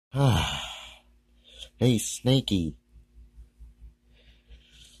Hey, Snaky.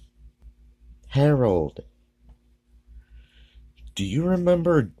 Harold. Do you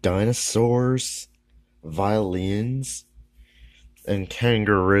remember dinosaurs, violins, and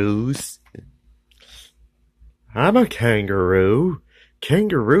kangaroos? I'm a kangaroo.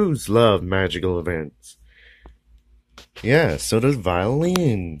 Kangaroos love magical events. Yeah, so does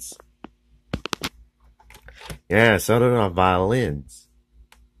violins. Yeah, so do our violins.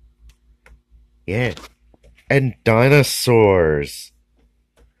 Yeah. And dinosaurs.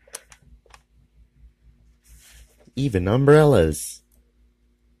 Even umbrellas.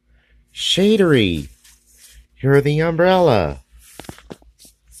 Shadery. You're the umbrella.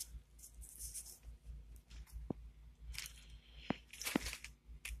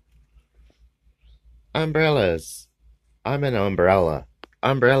 Umbrellas. I'm an umbrella.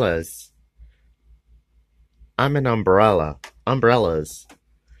 Umbrellas. I'm an umbrella. Umbrellas.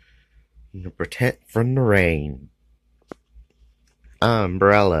 To protect from the rain.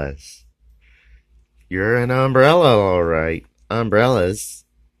 Umbrellas. You're an umbrella, alright. Umbrellas.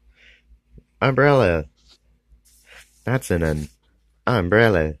 Umbrella. That's an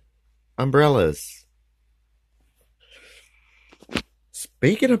umbrella. Umbrellas.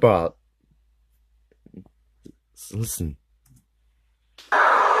 Speaking about... Listen.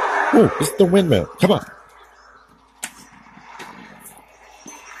 Oh, it's the windmill. Come on.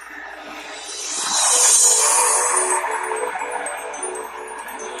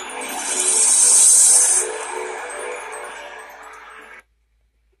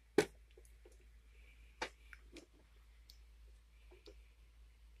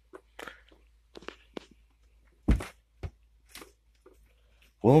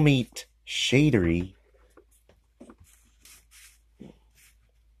 We'll meet Shadery.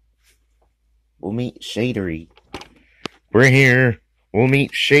 We'll meet Shadery. We're here. We'll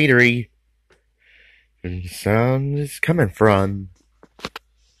meet Shadery. And the sound is coming from...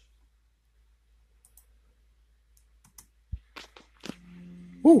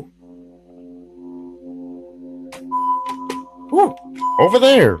 Ooh. Ooh. Over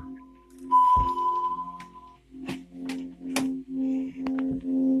there.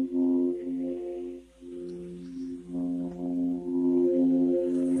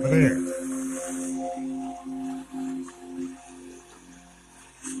 Over there.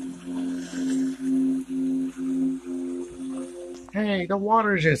 Hey, the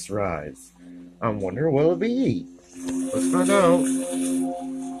water just rise. I wonder what it'll be. Let's find out.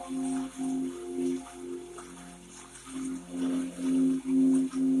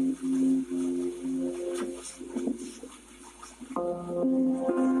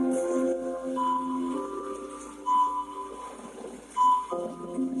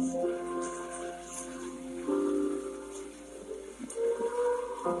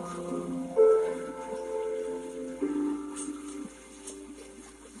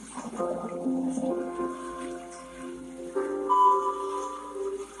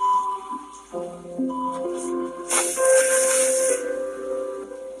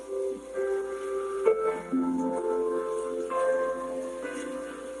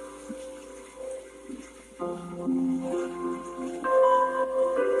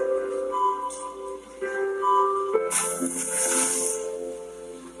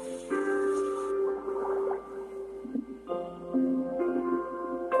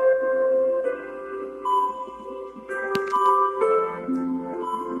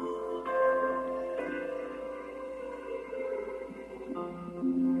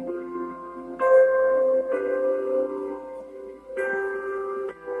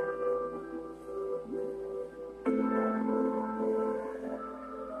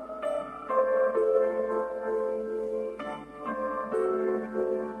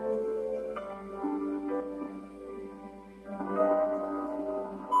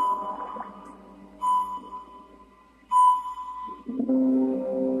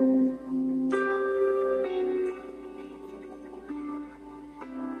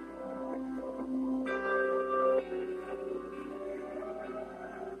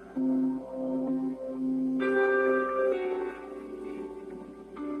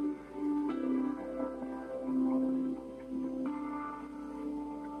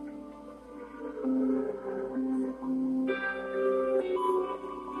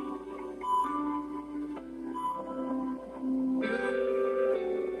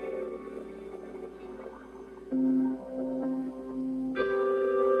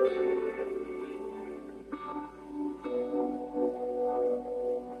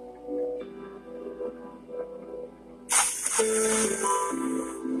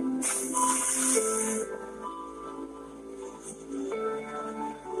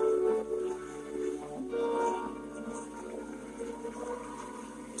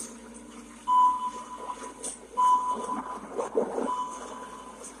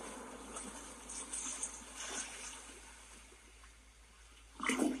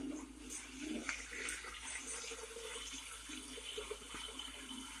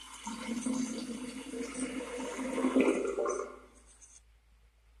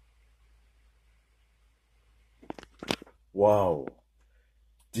 Whoa.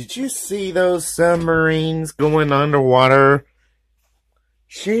 Did you see those submarines going underwater?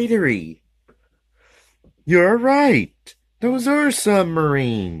 Shadery, you're right. Those are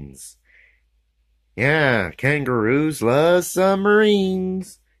submarines. Yeah, kangaroos love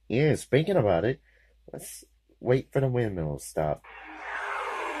submarines. Yeah, speaking about it, let's wait for the windmill to stop.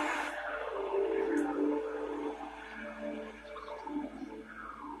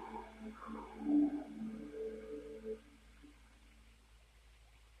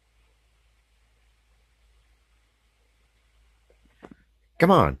 Come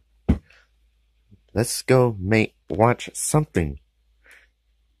on. Let's go watch something.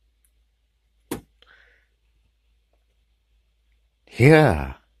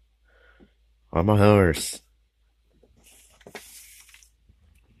 Yeah, I'm a horse.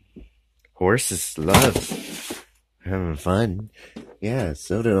 Horses love having fun. Yeah,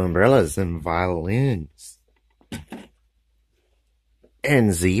 so do umbrellas and violins.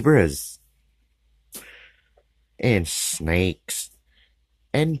 And zebras. And snakes.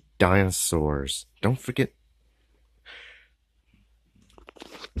 And dinosaurs. Don't forget.